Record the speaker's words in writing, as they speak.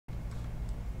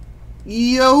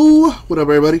Yo, what up,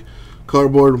 everybody?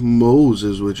 Cardboard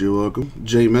Moses with you. Welcome.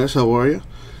 J-Mess, how are you?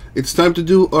 It's time to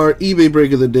do our eBay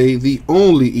break of the day, the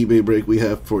only eBay break we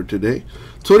have for today.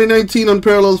 2019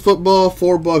 Unparalleled Football,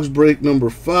 4-box break number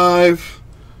 5.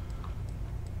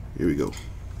 Here we go.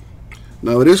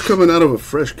 Now, it is coming out of a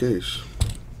fresh case.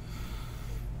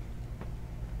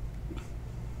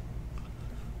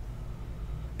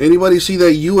 Anybody see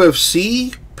that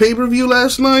UFC pay-per-view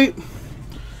last night?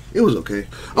 It was okay.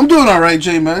 I'm doing alright,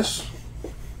 J-Mess.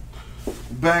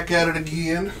 Back at it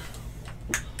again.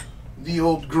 The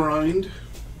old grind.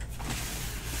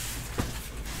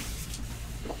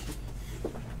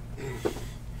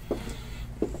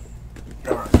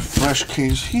 Alright, fresh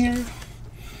case here.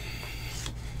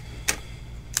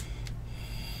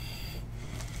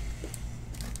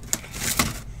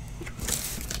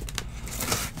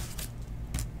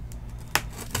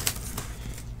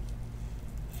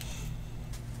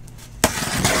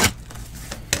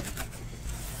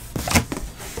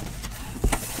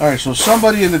 Alright, so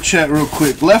somebody in the chat real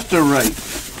quick, left or right?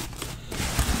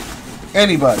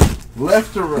 Anybody,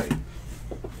 left or right?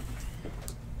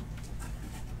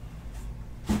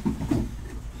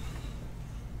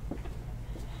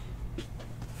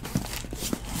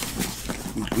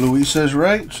 Louis says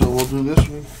right, so we'll do this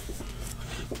one.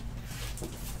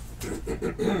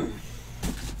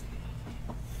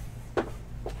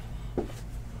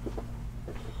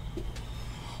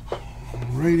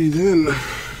 Alrighty then.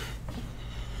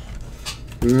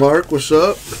 Mark, what's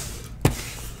up?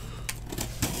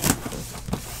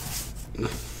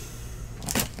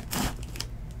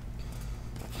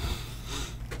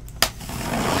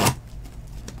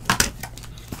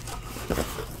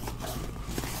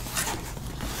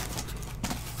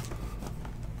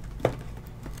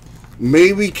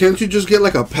 Maybe, can't you just get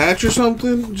like a patch or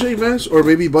something, J-Mess? Or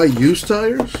maybe buy used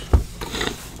tires?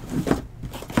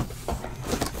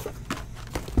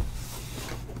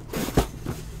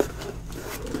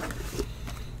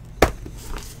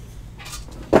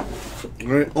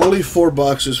 Alright, only 4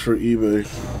 boxes for eBay.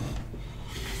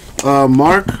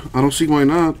 Mark, I don't see why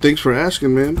not. Thanks for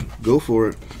asking, man. Go for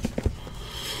it.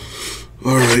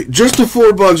 Alright, just a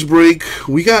 4-box break.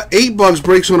 We got 8-box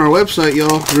breaks on our website,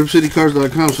 y'all.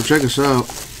 RipCityCards.com, so check us out.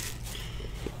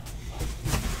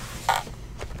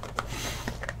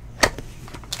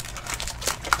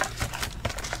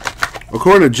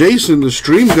 According to Jason, the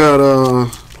stream got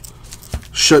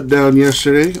shut down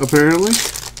yesterday, apparently.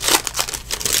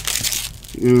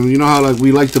 You know how like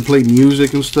we like to play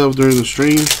music and stuff during the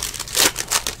stream?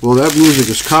 Well, that music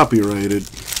is copyrighted.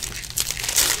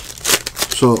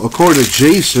 So, according to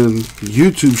Jason,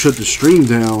 YouTube shut the stream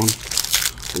down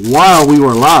while we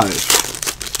were live.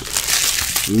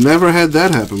 Never had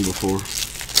that happen before.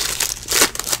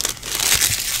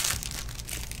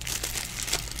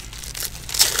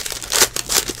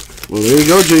 Well, there you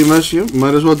go, J-Mess. You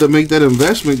might as well make that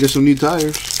investment, get some new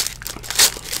tires.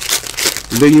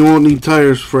 Then you won't need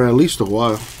tires for at least a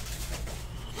while.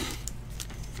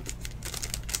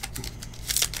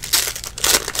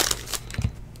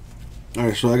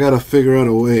 Alright, so I gotta figure out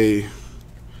a way.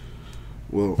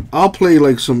 Well, I'll play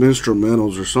like some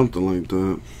instrumentals or something like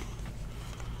that.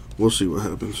 We'll see what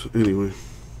happens. Anyway.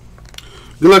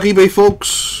 Good luck, eBay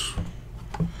folks.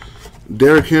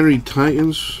 Derrick Henry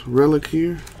Titans relic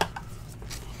here.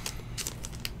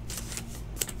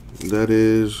 That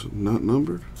is not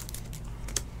numbered.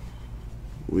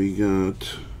 We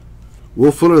got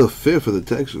Will Fuller the 5th for the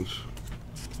Texans.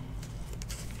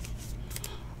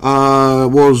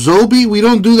 Well, Zobi, we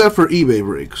don't do that for eBay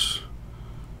breaks.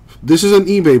 This is an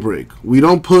eBay break. We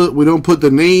don't put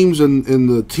the names and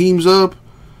the teams up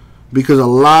because a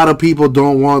lot of people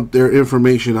don't want their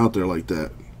information out there like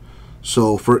that.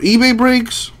 So for eBay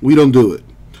breaks, we don't do it.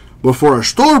 But for our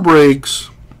store breaks,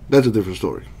 that's a different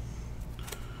story.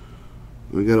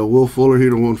 We got a Will Fuller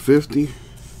here to 150.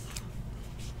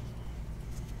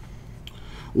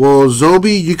 Well,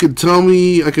 Zobi, you could tell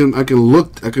me. I can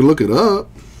look it up.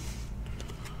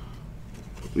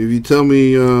 If you tell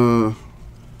me, if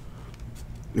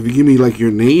you give me like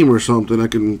your name or something, I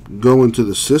can go into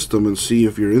the system and see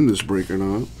if you're in this break or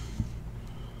not.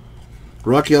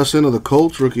 Rocky Alcina of the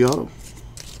Colts, rookie auto.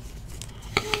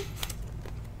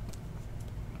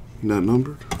 Not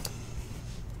numbered.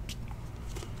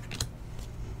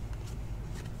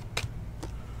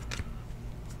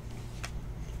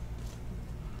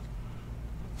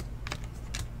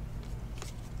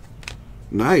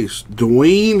 Nice.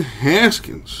 Dwayne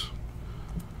Haskins.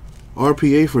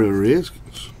 RPA for the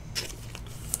Redskins.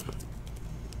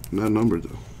 Not numbered,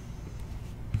 though.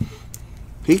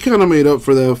 He kind of made up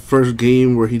for that first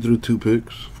game where he threw 2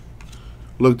 picks.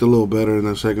 Looked a little better in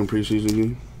that second preseason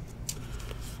game.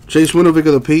 Chase Winovich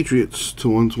of the Patriots to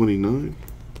 129.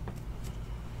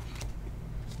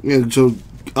 Yeah, so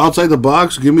outside the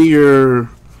box, give me your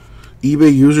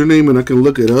eBay username and I can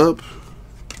look it up.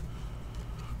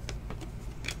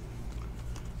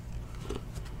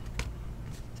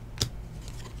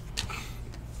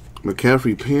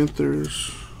 McCaffrey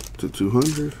Panthers to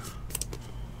 200.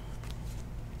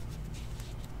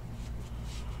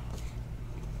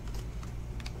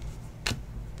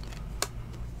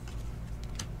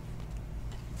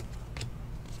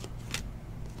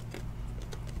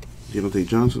 Deontay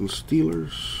Johnson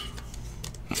Steelers.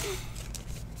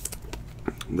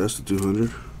 That's the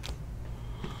 200.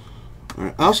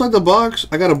 Alright, outside the box,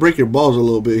 I gotta break your balls a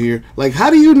little bit here. Like, how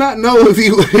do you not know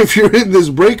if you're in this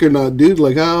break or not, dude?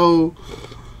 Like, how?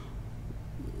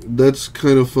 That's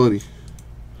kind of funny.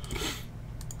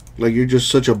 Like, you're just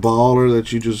such a baller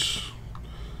that you just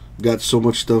got so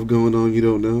much stuff going on you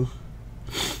don't know.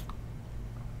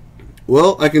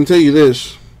 Well, I can tell you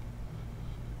this.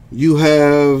 You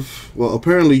have, well,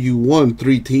 apparently you won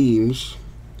 3 teams.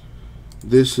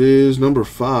 This is number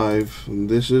 5, and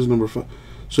this is number 5.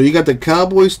 So you got the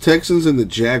Cowboys, Texans, and the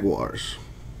Jaguars.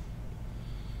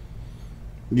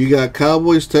 You got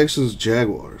Cowboys, Texans,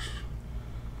 Jaguars.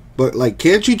 But, like,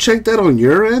 can't you check that on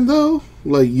your end, though?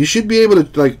 Like, you should be able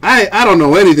to, like, I don't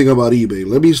know anything about eBay.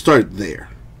 Let me start there.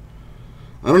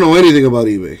 I don't know anything about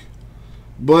eBay.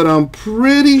 But I'm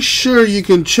pretty sure you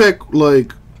can check,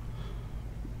 like,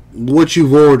 what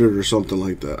you've ordered or something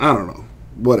like that. I don't know.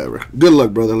 Whatever. Good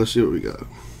luck, brother. Let's see what we got.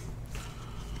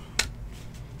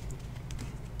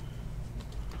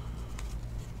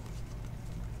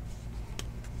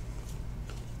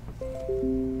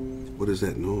 What is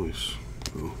that noise?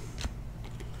 Oh.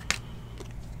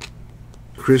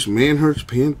 Chris Manhurst,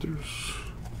 Panthers.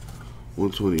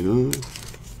 129.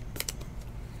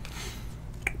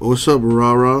 What's up,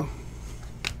 Rara?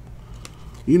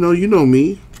 You know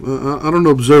me. I don't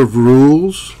observe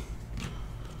rules.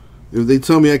 If they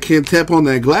tell me I can't tap on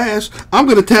that glass, I'm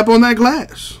going to tap on that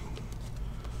glass.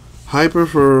 Hyper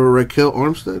for Raquel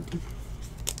Armstead.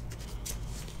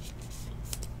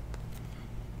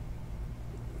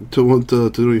 To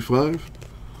 125.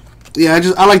 Yeah,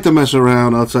 I like to mess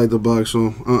around outside the box,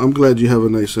 so I'm glad you have a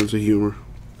nice sense of humor.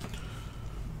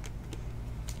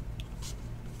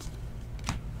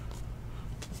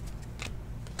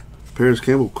 Paris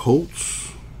Campbell Colts.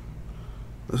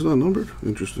 That's not numbered.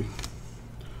 Interesting.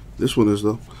 This one is,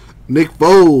 though. Nick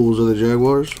Foles of the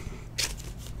Jaguars.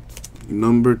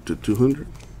 Numbered to 200.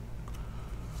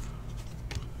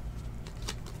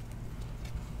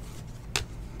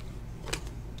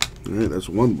 Alright, that's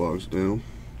one box down.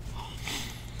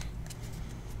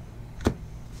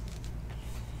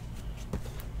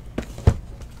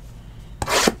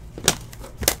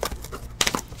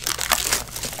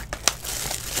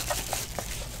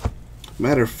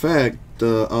 Matter of fact,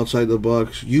 outside the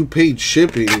box, you paid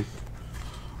shipping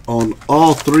on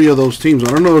all 3 of those teams. I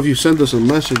don't know if you sent us a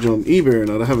message on eBay or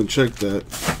not. I haven't checked that.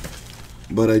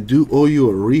 But I do owe you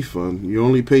a refund. You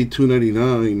only paid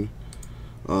 $2.99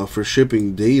 for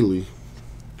shipping daily.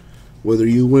 Whether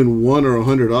you win 1 or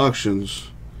 100 auctions,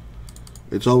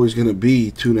 it's always going to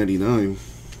be $2.99.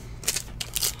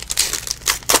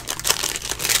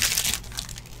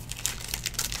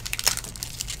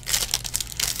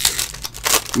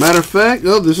 Matter of fact,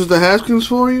 oh, this is the Haskins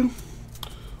for you.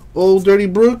 Old Dirty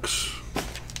Brooks.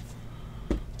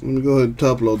 Let me go ahead and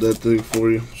top load that thing for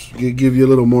you. Give you a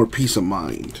little more peace of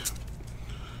mind.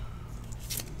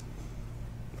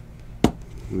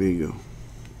 There you go.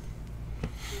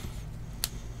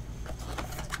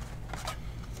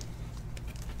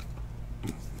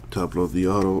 Top load the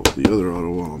other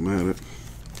auto while I'm at it.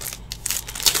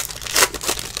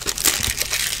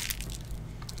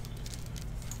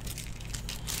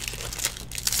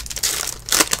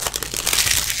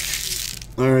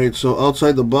 Alright, so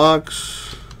outside the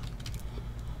box,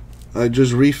 I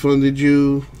just refunded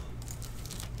you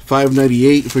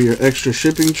 $5.98 for your extra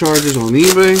shipping charges on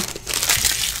eBay.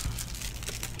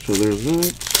 So there's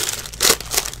that.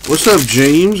 What's up,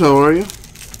 James? How are you?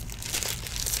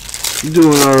 You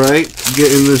doing alright?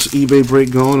 Getting this eBay break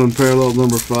going on Unparalleled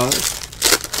number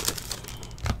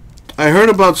 5. I heard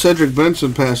about Cedric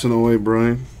Benson passing away,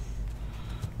 Brian.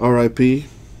 R.I.P.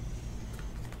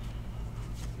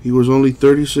 He was only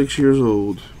 36 years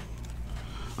old.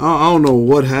 I don't know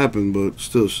what happened, but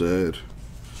still sad.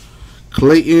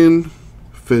 Clayton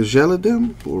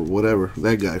Fejeldem, or whatever,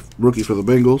 that guy, rookie for the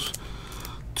Bengals,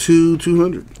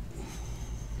 200.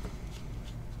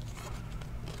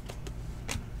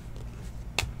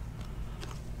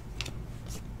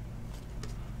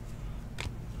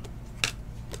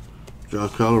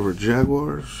 Josh Oliver,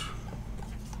 Jaguars.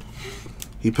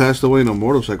 He passed away in a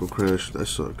motorcycle crash. That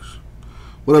sucks.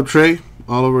 What up, Trey?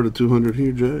 Oliver to 200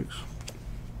 here, Jags.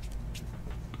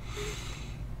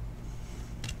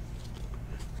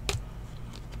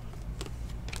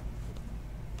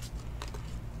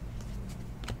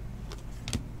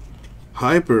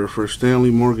 Hyper for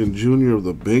Stanley Morgan Jr. of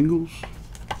the Bengals.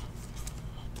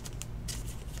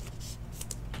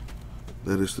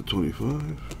 That is the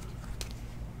 25.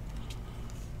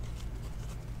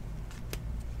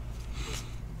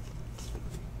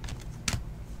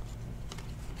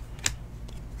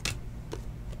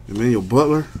 Emmanuel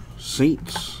Butler,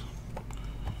 Saints.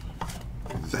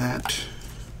 That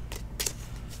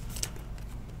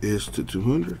is to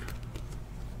 200.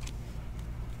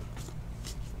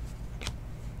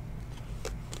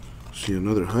 See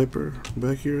another hyper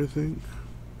back here, I think.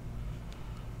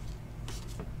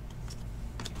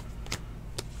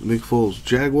 Nick Foles,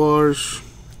 Jaguars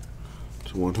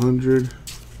to 100.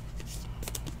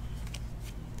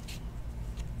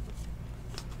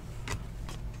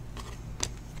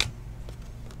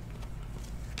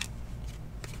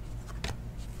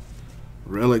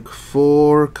 Relic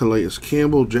 4, Calais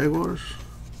Campbell, Jaguars.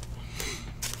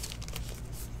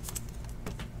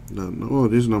 No,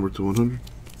 it is number 200.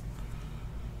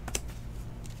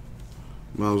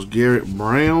 Myles Garrett,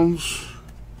 Browns,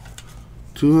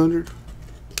 200.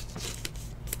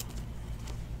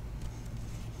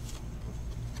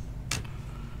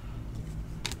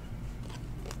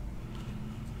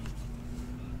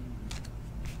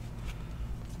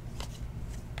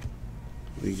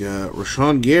 We got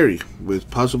Rashawn Gary with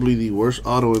possibly the worst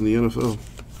auto in the NFL.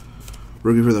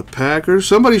 Rookie for the Packers.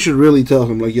 Somebody should really tell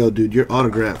him, like, yo, dude, your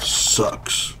autograph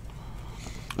sucks.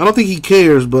 I don't think he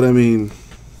cares, but I mean,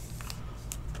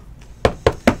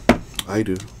 I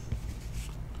do.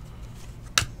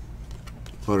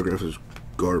 Autograph is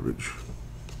garbage.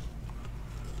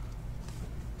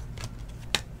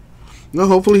 No,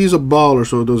 hopefully he's a baller,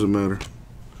 so it doesn't matter.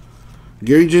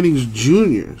 Gary Jennings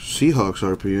Jr., Seahawks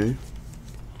RPA.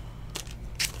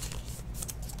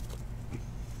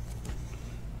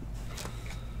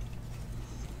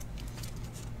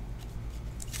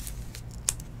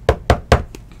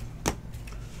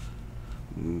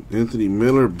 Anthony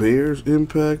Miller, Bears,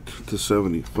 Impact to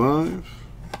 75.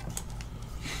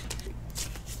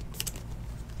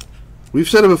 We've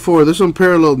said it before, this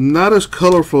Unparalleled, not as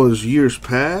colorful as years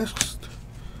past,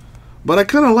 but I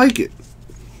kind of like it.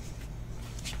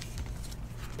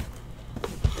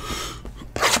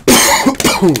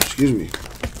 Excuse me.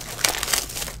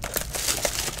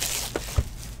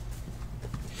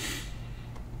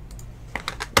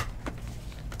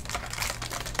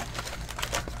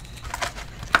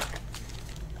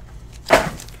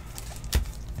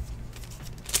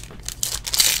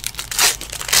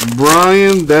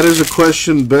 Brian, that is a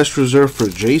question best reserved for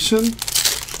Jason.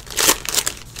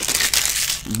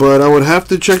 But I would have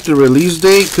to check the release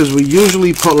date because we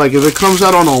usually put, like, if it comes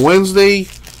out on a Wednesday,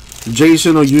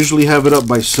 Jason will usually have it up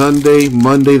by Sunday,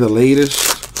 Monday the latest.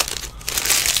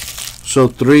 So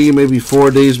 3, maybe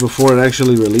 4 days before it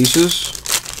actually releases.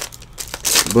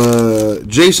 But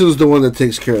Jason's the one that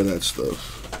takes care of that stuff.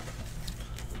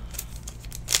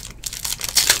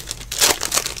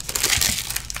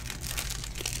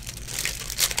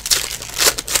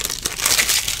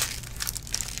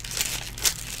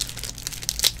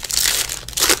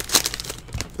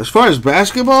 As far as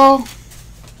basketball,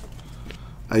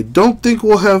 I don't think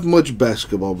we'll have much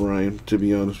basketball, Brian, to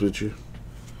be honest with you.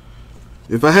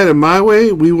 If I had it my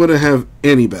way, we wouldn't have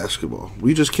any basketball.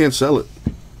 We just can't sell it.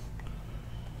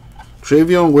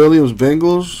 Travion Williams,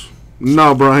 Bengals.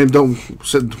 No, Brian, don't.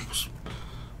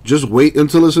 Just wait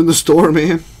until it's in the store,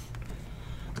 man.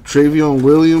 Travion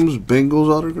Williams, Bengals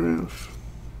autograph.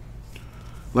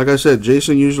 Like I said,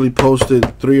 Jason usually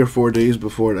posted 3 or 4 days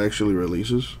before it actually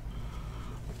releases.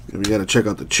 And we got to check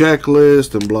out the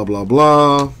checklist and blah, blah,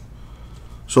 blah.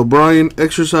 So, Brian,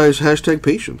 exercise hashtag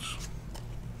patience.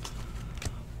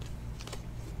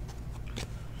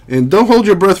 And don't hold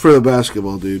your breath for the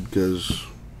basketball, dude, because,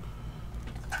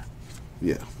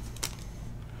 yeah.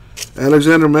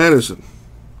 Alexander Madison,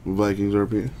 Vikings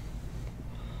RPA.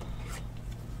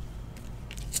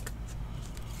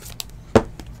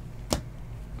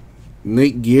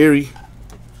 Nate Gary,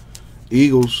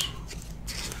 Eagles.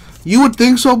 You would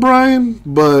think so, Brian,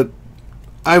 but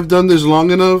I've done this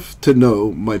long enough to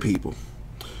know my people.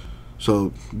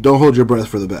 So don't hold your breath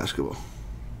for the basketball.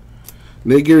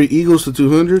 Nate Gary, Eagles to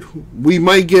 200. We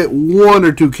might get 1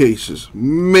 or 2 cases.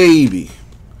 Maybe.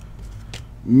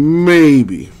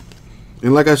 Maybe.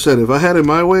 And like I said, if I had it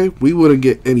my way, we wouldn't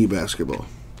get any basketball.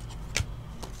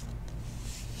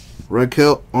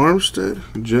 Raquel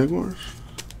Armstead, Jaguars.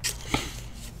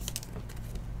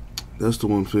 That's the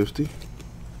 150.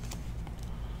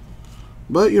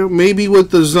 But, you know, maybe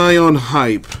with the Zion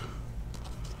hype,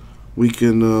 we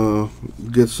can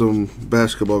get some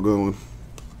basketball going.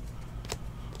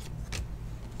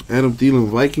 Adam Thielen,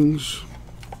 Vikings.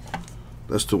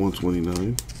 That's the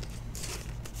 129.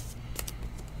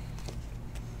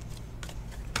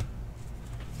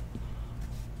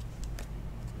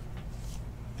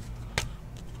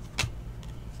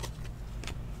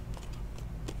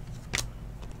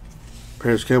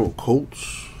 Paris Campbell,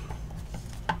 Colts.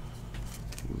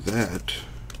 That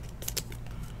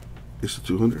is the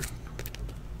 200.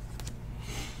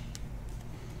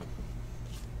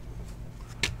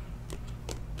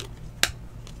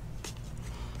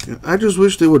 Yeah, I just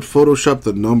wish they would Photoshop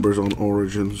the numbers on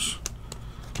Origins.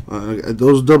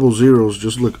 Those double zeros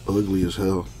just look ugly as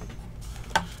hell.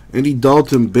 Andy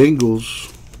Dalton,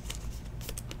 Bengals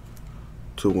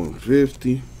to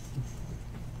 150.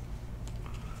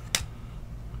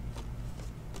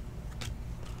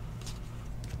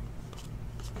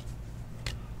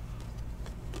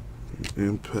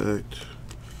 Impact.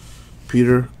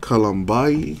 Peter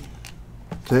Kalambai,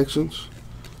 Texans.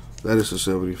 That is a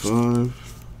 75.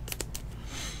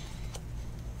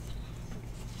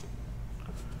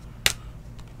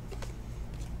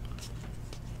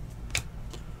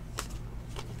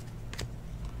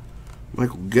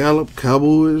 Michael Gallup,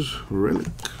 Cowboys, relic.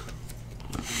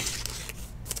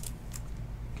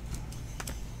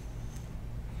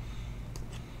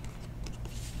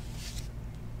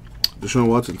 Deshaun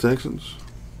Watson, Texans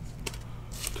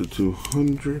to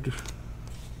 200.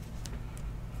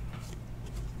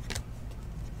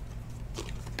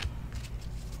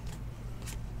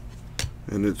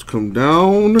 And it's come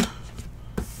down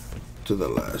to the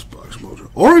last box mojo.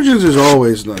 Origins is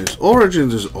always nice.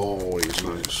 Origins is always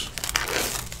nice.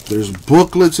 There's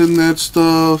booklets in that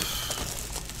stuff.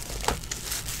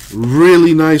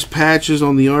 Really nice patches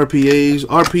on the RPAs.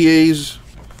 RPAs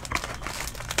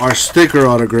are sticker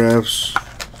autographs,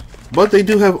 but they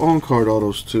do have on-card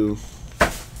autos too.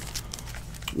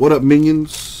 What up,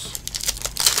 minions?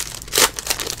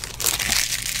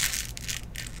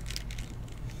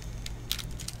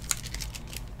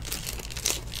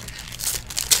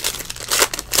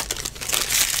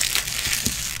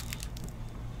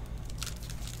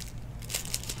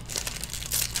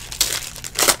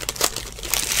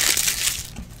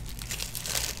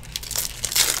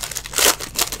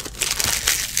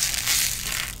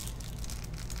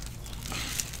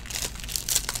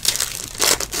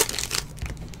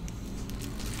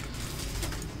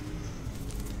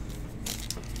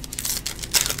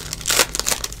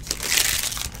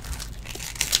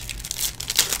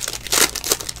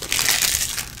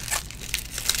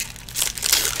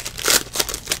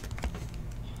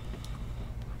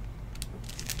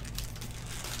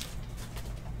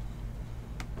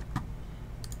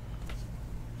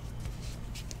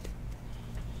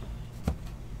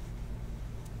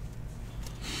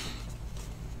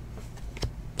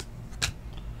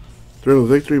 Thrill of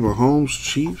Victory, Mahomes,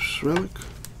 Chiefs, relic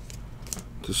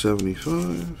to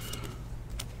 75.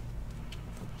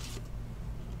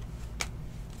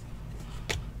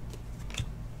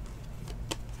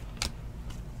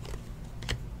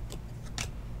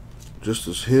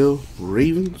 Justice Hill,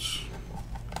 Ravens.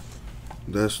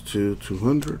 That's to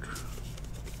 200.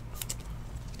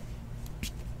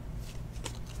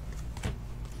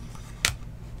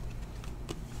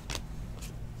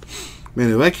 Man,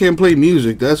 if I can't play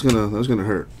music, that's gonna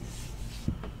hurt.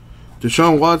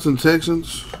 Deshaun Watson,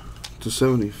 Texans to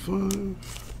 75.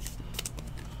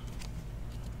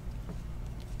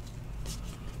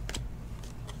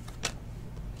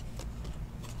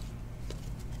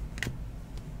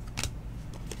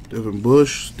 Devin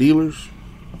Bush, Steelers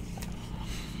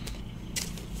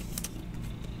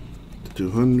to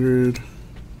 200.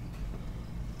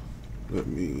 Let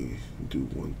me do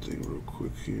one thing real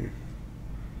quick here.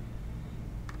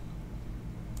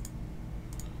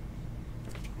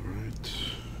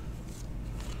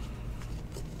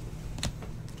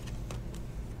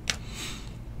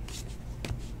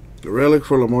 The relic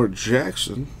for Lamar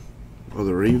Jackson of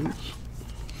the Ravens.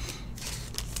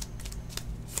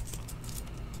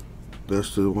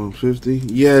 That's the 150.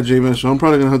 Yeah, J-Man, so I'm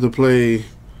probably going to have to play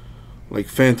like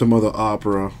Phantom of the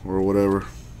Opera or whatever.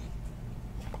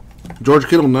 George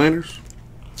Kittle, Niners.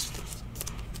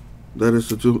 That is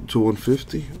the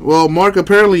 150. Well, Mark,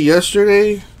 apparently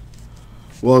yesterday,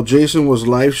 while Jason was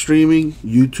live streaming,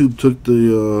 YouTube took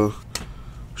the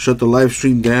shut the live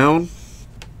stream down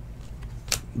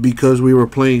because we were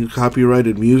playing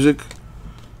copyrighted music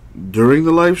during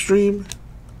the live stream.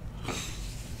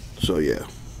 So yeah.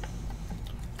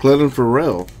 Clelin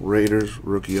Ferrell, Raiders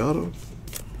rookie auto.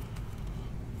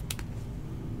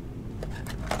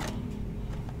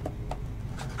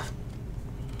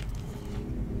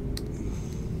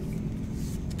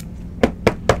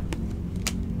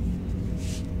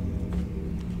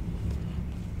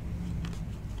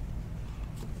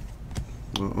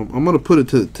 I'm going to put it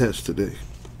to the test today.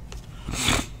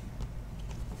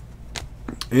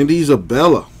 Andy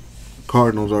Isabella,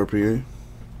 Cardinals RPA.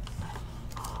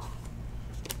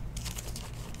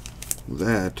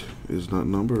 That is not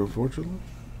numbered, unfortunately.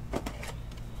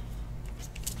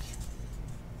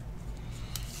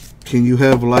 Can you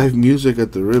have live music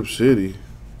at the Rip City?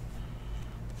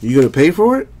 You going to pay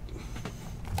for it?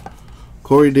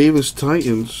 Corey Davis,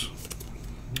 Titans,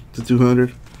 to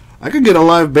 200. I could get a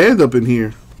live band up in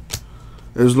here,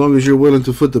 as long as you're willing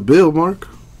to foot the bill, Mark.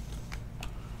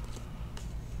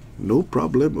 No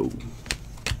problemo.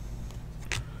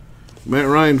 Matt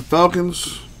Ryan,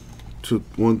 Falcons, to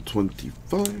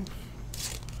 125.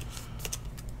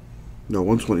 No,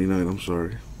 129, I'm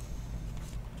sorry.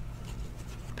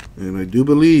 And I do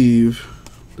believe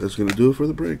that's going to do it for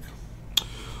the break.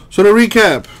 So to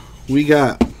recap, we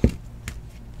got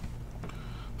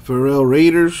Ferrell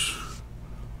Raiders,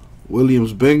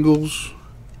 Williams Bengals,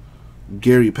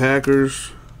 Gary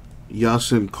Packers,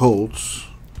 Yasin Colts,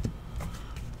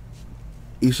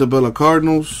 Isabella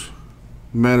Cardinals,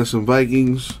 Madison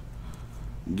Vikings,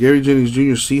 Gary Jennings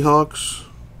Jr. Seahawks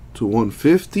to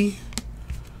 150,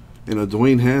 and a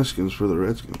Dwayne Haskins for the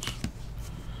Redskins.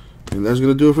 And that's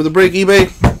going to do it for the break, eBay.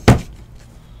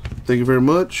 Thank you very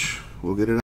much. We'll get it out.